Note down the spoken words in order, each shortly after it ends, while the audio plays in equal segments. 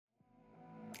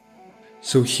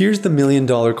So here's the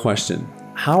 $1,000,000 question.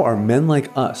 How are men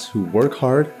like us who work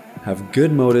hard, have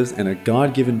good motives, and a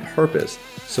God-given purpose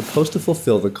supposed to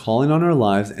fulfill the calling on our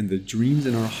lives and the dreams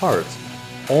in our hearts,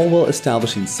 all while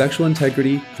establishing sexual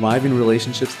integrity, thriving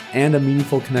relationships, and a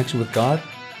meaningful connection with God?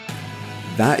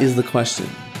 That is the question,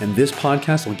 and this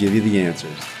podcast will give you the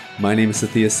answers. My name is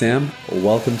Sathya Sam.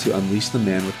 Welcome to Unleash the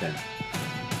Man Within.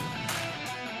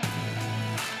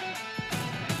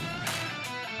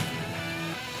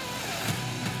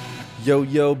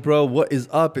 Yo, bro, what is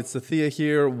up? It's Sathya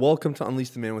here. Welcome to Unleash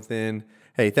the Man Within.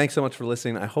 Hey, thanks so much for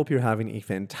listening. I hope you're having a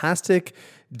fantastic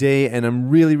day, and I'm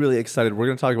really excited. We're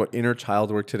going to talk about inner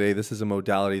child work today. This is a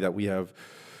modality that we have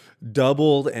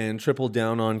doubled and tripled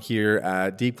down on here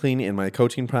at Deep Clean in my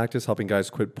coaching practice, helping guys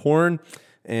quit porn.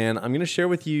 And I'm going to share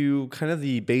with you kind of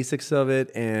the basics of it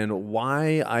and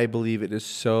why I believe it is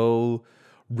so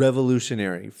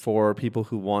revolutionary for people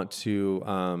who want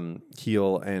to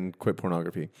heal and quit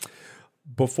pornography.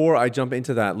 Before I jump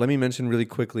into that, let me mention really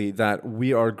quickly that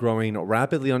we are growing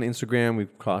rapidly on Instagram.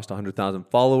 We've crossed 100,000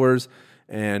 followers.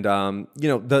 And,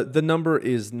 the number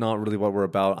is not really what we're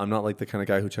about. I'm not like the kind of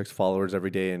guy who checks followers every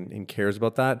day and cares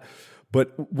about that.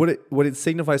 But what it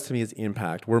signifies to me is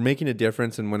impact. We're making a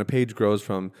difference. And when a page grows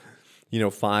from,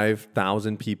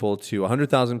 5,000 people to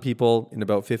 100,000 people in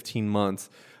about 15 months,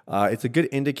 it's a good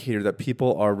indicator that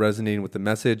people are resonating with the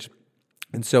message.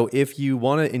 And so if you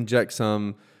want to inject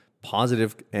some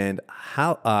positive and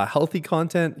healthy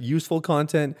content, useful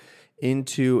content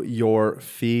into your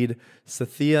feed,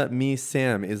 Sathya Me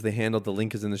Sam is the handle. The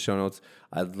link is in the show notes.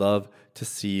 I'd love to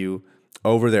see you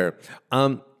over there.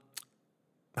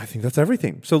 I think that's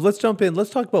everything. So let's jump in.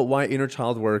 Let's talk about why inner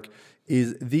child work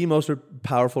is the most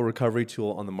powerful recovery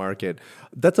tool on the market.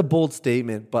 That's a bold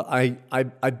statement, but I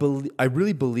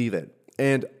really believe it.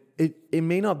 And it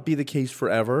may not be the case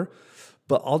forever,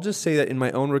 but I'll just say that in my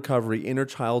own recovery, inner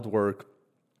child work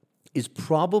is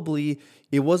probably,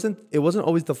 it wasn't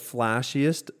always the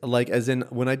flashiest, like as in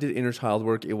when I did inner child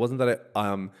work, it wasn't that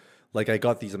I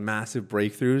got these massive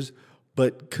breakthroughs,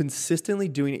 but consistently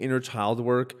doing inner child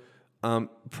work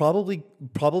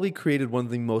probably created one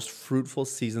of the most fruitful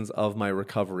seasons of my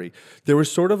recovery. There was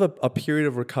sort of a period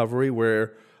of recovery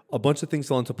where a bunch of things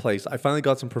fell into place. I finally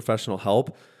got some professional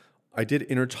help. I did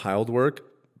inner child work.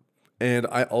 And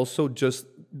I also just,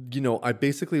 I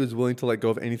basically was willing to let go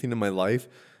of anything in my life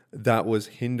that was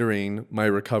hindering my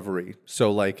recovery.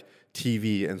 So like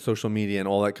TV and social media and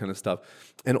all that kind of stuff.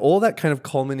 And all that kind of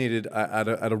culminated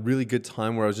at a really good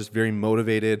time where I was just very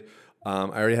motivated. I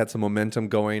already had some momentum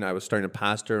going. I was starting to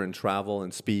pastor and travel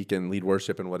and speak and lead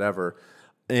worship and whatever.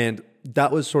 And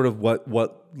that was sort of what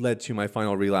led to my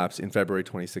final relapse in February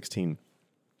 2016.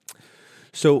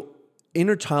 So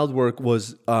inner child work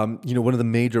was, one of the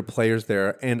major players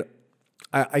there. And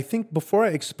I think before I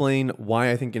explain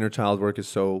why I think inner child work is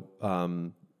so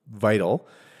vital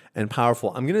and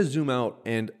powerful, I'm going to zoom out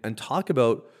and talk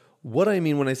about what I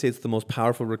mean when I say it's the most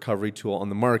powerful recovery tool on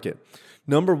the market.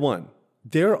 Number one,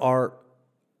 there are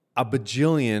a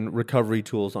bajillion recovery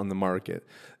tools on the market,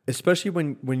 especially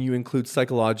when you include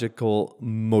psychological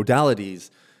modalities.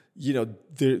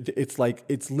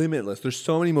 It's limitless. There's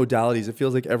so many modalities. It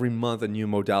feels like every month a new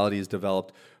modality is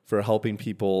developed for helping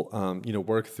people,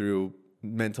 work through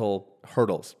mental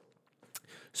hurdles.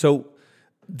 So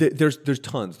there's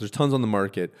tons. There's tons on the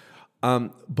market.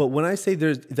 But when I say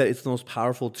that it's the most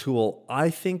powerful tool, I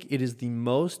think it is the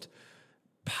most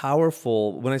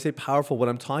powerful. When I say powerful, what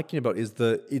I'm talking about is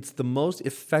it's the most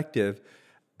effective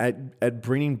at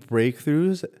bringing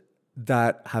breakthroughs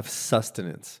that have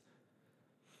sustenance.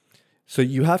 So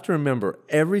you have to remember,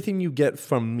 everything you get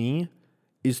from me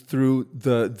is through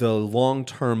the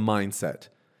long-term mindset.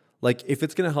 Like if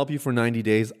it's going to help you for 90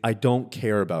 days, I don't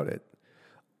care about it.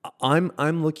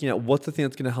 I'm looking at what's the thing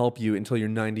that's going to help you until you're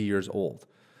 90 years old.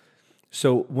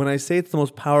 So when I say it's the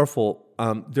most powerful,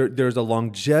 there's a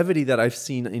longevity that I've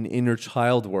seen in inner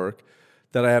child work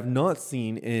that I have not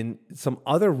seen in some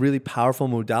other really powerful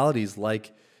modalities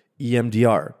like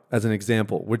EMDR, as an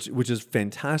example, which is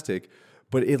fantastic.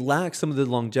 But it lacks some of the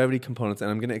longevity components,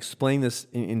 and I'm going to explain this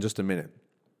in just a minute.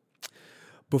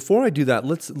 Before I do that,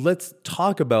 let's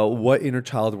talk about what inner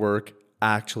child work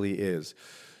actually is.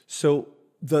 So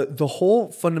the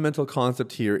whole fundamental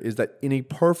concept here is that in a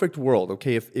perfect world,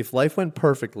 okay, if life went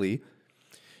perfectly,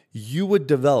 you would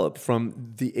develop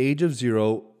from the age of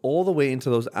 0 all the way into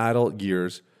those adult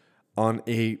years on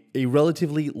a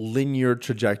relatively linear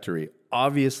trajectory.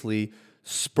 Obviously,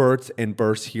 spurts and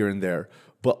bursts here and there.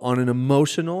 But on an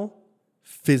emotional,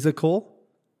 physical,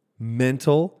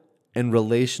 mental, and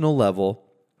relational level,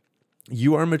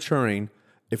 you are maturing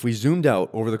if we zoomed out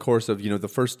over the course of, the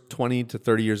first 20 to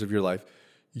 30 years of your life,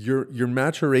 your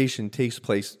maturation takes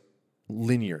place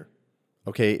linear.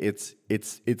 Okay,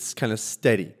 it's kind of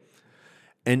steady.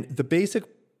 And the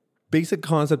basic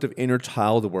concept of inner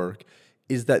child work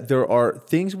is that there are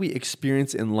things we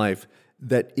experience in life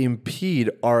that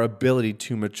impede our ability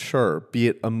to mature, be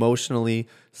it emotionally,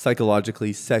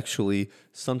 psychologically, sexually,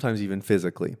 sometimes even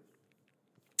physically.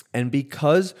 And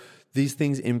because these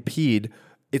things impede,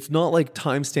 it's not like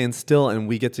time stands still and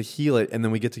we get to heal it and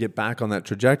then we get to get back on that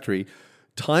trajectory.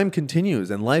 Time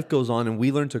continues and life goes on, and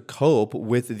we learn to cope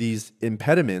with these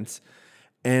impediments.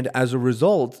 And as a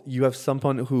result, you have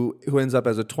someone who ends up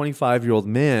as a 25-year-old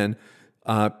man,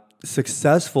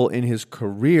 successful in his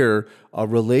career, a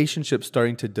relationship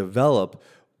starting to develop.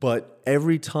 But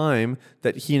every time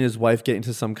that he and his wife get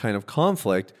into some kind of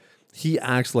conflict, he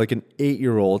acts like an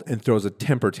 8-year-old and throws a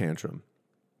temper tantrum.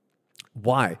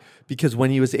 Why? Because when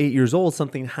he was 8 years old,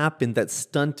 something happened that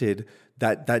stunted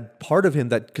that part of him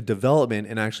that could develop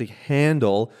and actually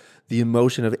handle the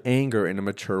emotion of anger in a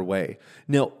mature way.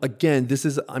 Now, again,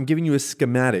 I'm giving you a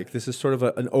schematic. This is sort of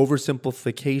an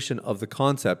oversimplification of the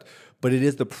concept, but it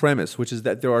is the premise, which is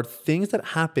that there are things that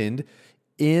happened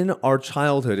in our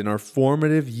childhood, in our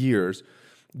formative years,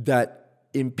 that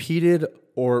impeded,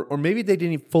 or maybe they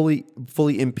didn't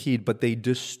fully impede, but they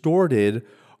distorted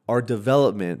our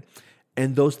development.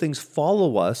 And those things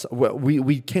follow us.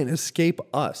 We can't escape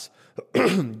us.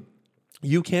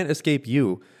 You can't escape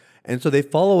you. And so they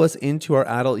follow us into our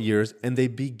adult years, and they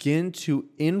begin to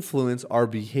influence our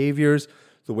behaviors,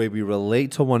 the way we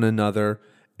relate to one another,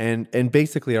 and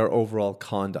basically our overall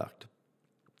conduct.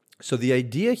 So the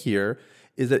idea here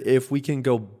is that if we can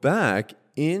go back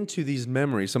into these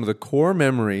memories, some of the core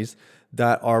memories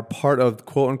that are part of,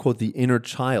 quote unquote, the inner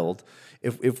child,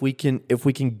 if we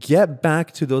can get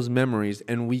back to those memories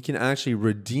and we can actually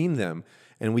redeem them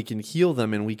and we can heal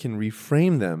them and we can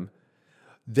reframe them,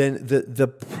 then the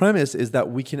premise is that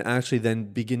we can actually then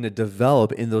begin to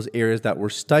develop in those areas that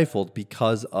were stifled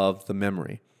because of the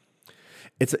memory.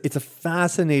 It's a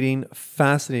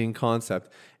fascinating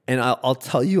concept. And I'll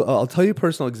tell you a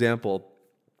personal example.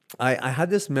 I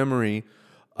had this memory,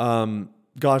 I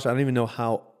don't even know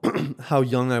how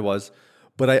young I was,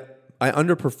 but I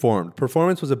underperformed.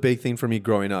 Performance was a big thing for me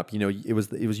growing up. It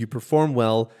was you perform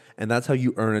well, and that's how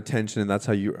you earn attention, and that's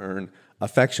how you earn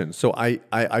affection. So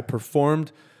I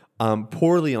performed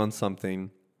poorly on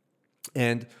something,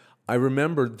 and I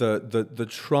remember the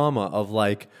trauma of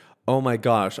like, oh my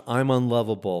gosh, I'm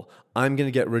unlovable. I'm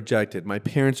gonna get rejected. My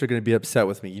parents are gonna be upset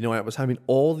with me. I was having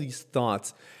all these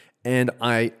thoughts, and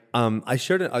I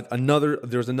shared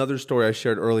there was another story I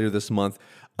shared earlier this month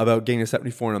about getting a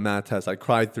 74 on a math test. I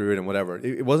cried through it and whatever.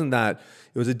 It wasn't that.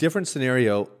 It was a different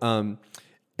scenario.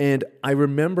 And I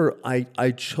remember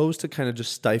I chose to kind of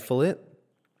just stifle it.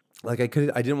 Like I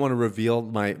didn't want to reveal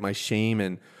my shame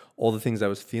and all the things I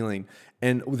was feeling.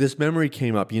 And this memory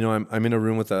came up. I'm in a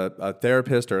room with a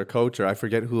therapist or a coach, or I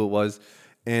forget who it was.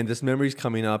 And this memory's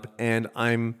coming up, and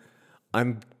I'm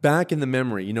back in the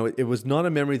memory. It was not a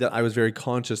memory that I was very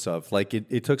conscious of. Like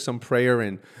it took some prayer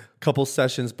and a couple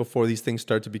sessions before these things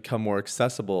start to become more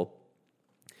accessible.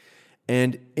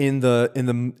 And in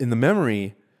the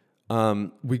memory,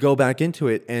 we go back into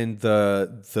it, and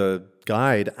the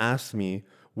guide asks me,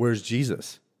 "Where's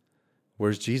Jesus?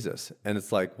 Where's Jesus?" And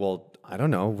it's like, well, I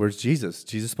don't know. Where's Jesus?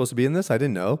 Jesus supposed to be in this? I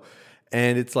didn't know.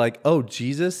 And it's like, oh,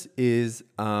 Jesus is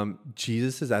at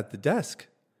the desk.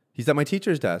 He's at my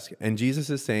teacher's desk, and Jesus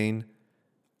is saying,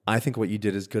 "I think what you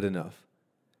did is good enough."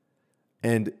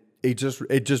 And it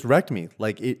just wrecked me.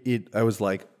 Like I was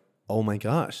like, "Oh my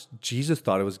gosh, Jesus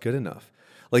thought it was good enough."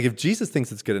 Like if Jesus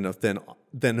thinks it's good enough,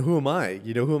 then who am I?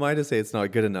 Who am I to say it's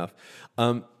not good enough?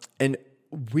 And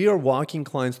we are walking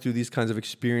clients through these kinds of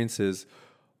experiences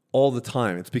all the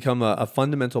time. It's become a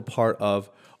fundamental part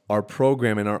of our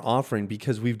program and our offering,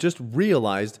 because we've just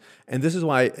realized, and this is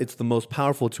why it's the most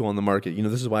powerful tool on the market.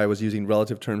 This is why I was using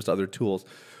relative terms to other tools.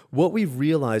 What we've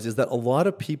realized is that a lot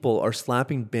of people are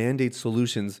slapping Band-Aid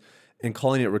solutions and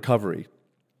calling it recovery,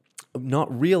 not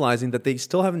realizing that they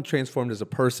still haven't transformed as a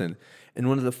person. And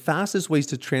one of the fastest ways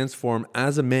to transform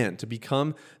as a man, to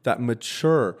become that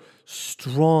mature,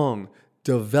 strong,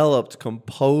 developed,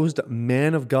 composed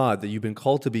man of God that you've been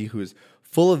called to be, who is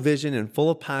full of vision and full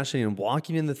of passion and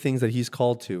walking in the things that he's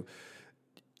called to.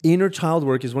 Inner child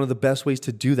work is one of the best ways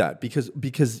to do that,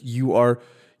 because you are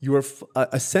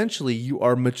essentially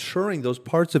maturing those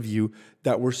parts of you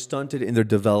that were stunted in their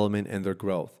development and their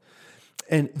growth.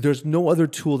 And there's no other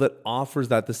tool that offers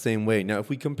that the same way. Now, if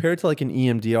we compare it to like an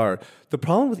EMDR, the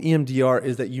problem with EMDR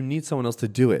is that you need someone else to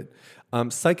do it.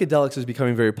 psychedelics is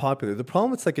becoming very popular. The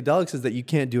problem with psychedelics is that you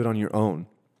can't do it on your own.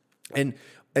 And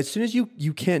as soon as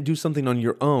you can't do something on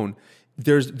your own,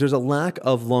 there's a lack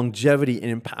of longevity in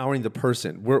empowering the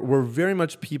person. We're very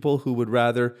much people who would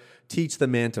rather teach the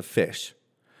man to fish.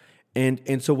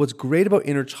 And so what's great about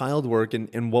inner child work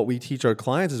and what we teach our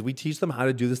clients is we teach them how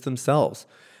to do this themselves.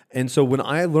 And so when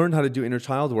I learned how to do inner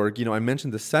child work, I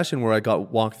mentioned the session where I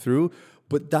got walked through,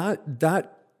 but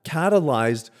that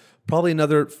catalyzed probably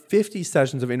another 50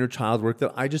 sessions of inner child work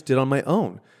that I just did on my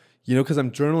own. Because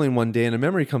I'm journaling one day and a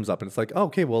memory comes up and it's like, oh,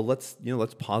 okay, well, let's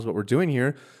pause what we're doing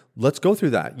here. Let's go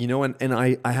through that, and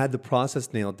I had the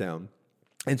process nailed down.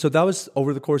 And so that was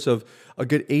over the course of a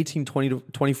good 18, 20 to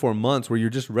 24 months where you're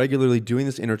just regularly doing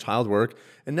this inner child work.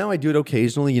 And now I do it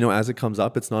occasionally, as it comes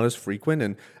up. It's not as frequent.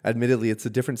 And admittedly, it's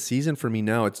a different season for me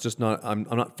now. It's just not, I'm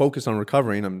not focused on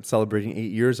recovering. I'm celebrating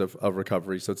 8 years of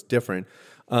recovery. So it's different.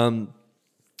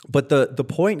 But the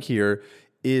point here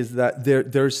is that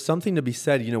there's something to be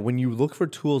said. When you look for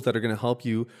tools that are going to help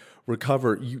you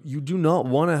recover, you do not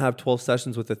want to have 12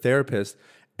 sessions with a therapist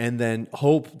and then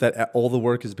hope that all the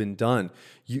work has been done.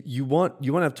 You want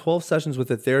to have 12 sessions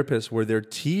with a therapist where they're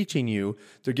teaching you,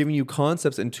 they're giving you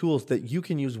concepts and tools that you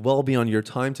can use well beyond your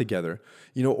time together.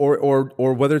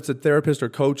 Or whether it's a therapist or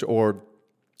coach or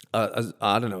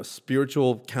a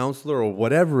spiritual counselor or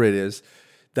whatever it is.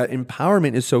 That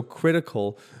empowerment is so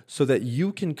critical so that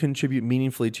you can contribute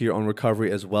meaningfully to your own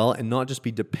recovery as well and not just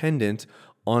be dependent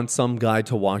on some guide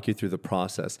to walk you through the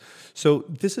process. So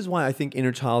this is why I think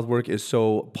inner child work is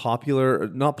so popular,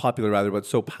 not popular rather, but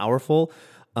so powerful.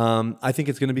 I think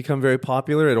it's going to become very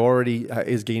popular. It already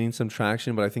is gaining some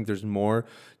traction, but I think there's more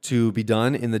to be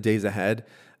done in the days ahead.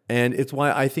 And it's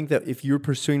why I think that if you're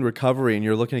pursuing recovery and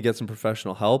you're looking to get some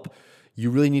professional help,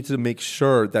 you really need to make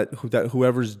sure that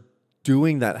whoever's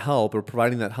doing that help or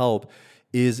providing that help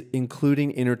is including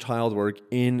inner child work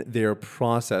in their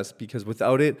process, because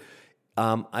without it,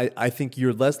 I think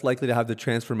you're less likely to have the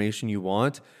transformation you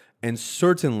want, and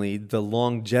certainly the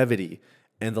longevity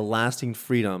and the lasting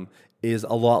freedom is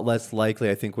a lot less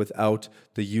likely, I think, without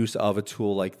the use of a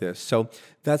tool like this. So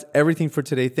that's everything for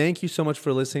today. Thank you so much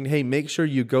for listening. Hey, make sure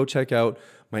you go check out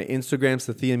my Instagram,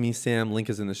 Sathya Me Sam. Link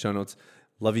is in the show notes.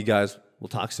 Love you guys. We'll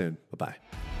talk soon. Bye-bye.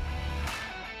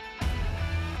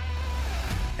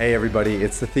 Hey everybody,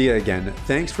 it's Sathya again.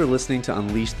 Thanks for listening to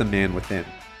Unleash the Man Within.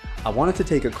 I wanted to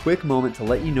take a quick moment to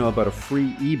let you know about a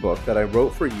free ebook that I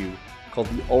wrote for you called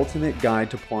The Ultimate Guide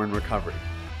to Porn Recovery.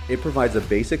 It provides a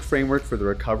basic framework for the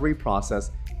recovery process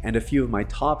and a few of my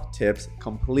top tips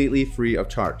completely free of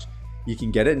charge. You can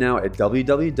get it now at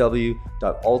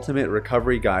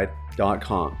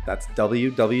www.ultimaterecoveryguide.com. That's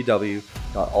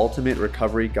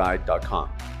www.ultimaterecoveryguide.com.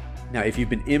 Now, if you've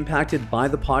been impacted by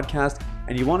the podcast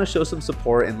and you want to show some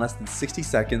support in less than 60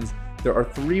 seconds, there are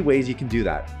 3 ways you can do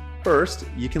that. First,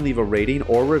 you can leave a rating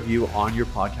or review on your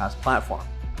podcast platform.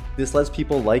 This lets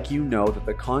people like you know that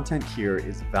the content here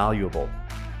is valuable.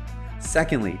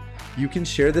 Secondly, you can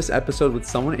share this episode with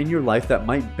someone in your life that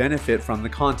might benefit from the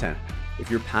content.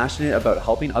 If you're passionate about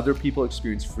helping other people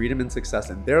experience freedom and success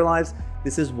in their lives,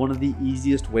 this is one of the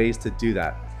easiest ways to do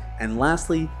that. And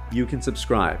lastly, you can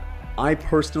subscribe. I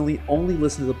personally only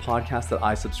listen to the podcast that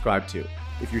I subscribe to.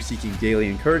 If you're seeking daily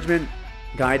encouragement,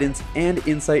 guidance, and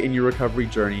insight in your recovery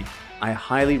journey, I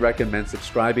highly recommend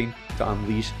subscribing to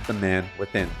Unleash the Man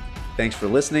Within. Thanks for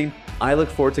listening. I look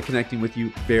forward to connecting with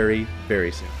you very,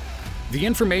 very soon. The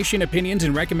information, opinions,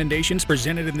 and recommendations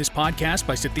presented in this podcast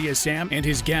by Sathya Sam and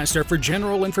his guests are for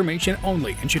general information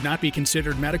only and should not be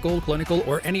considered medical, clinical,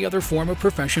 or any other form of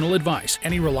professional advice.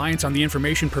 Any reliance on the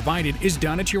information provided is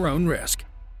done at your own risk.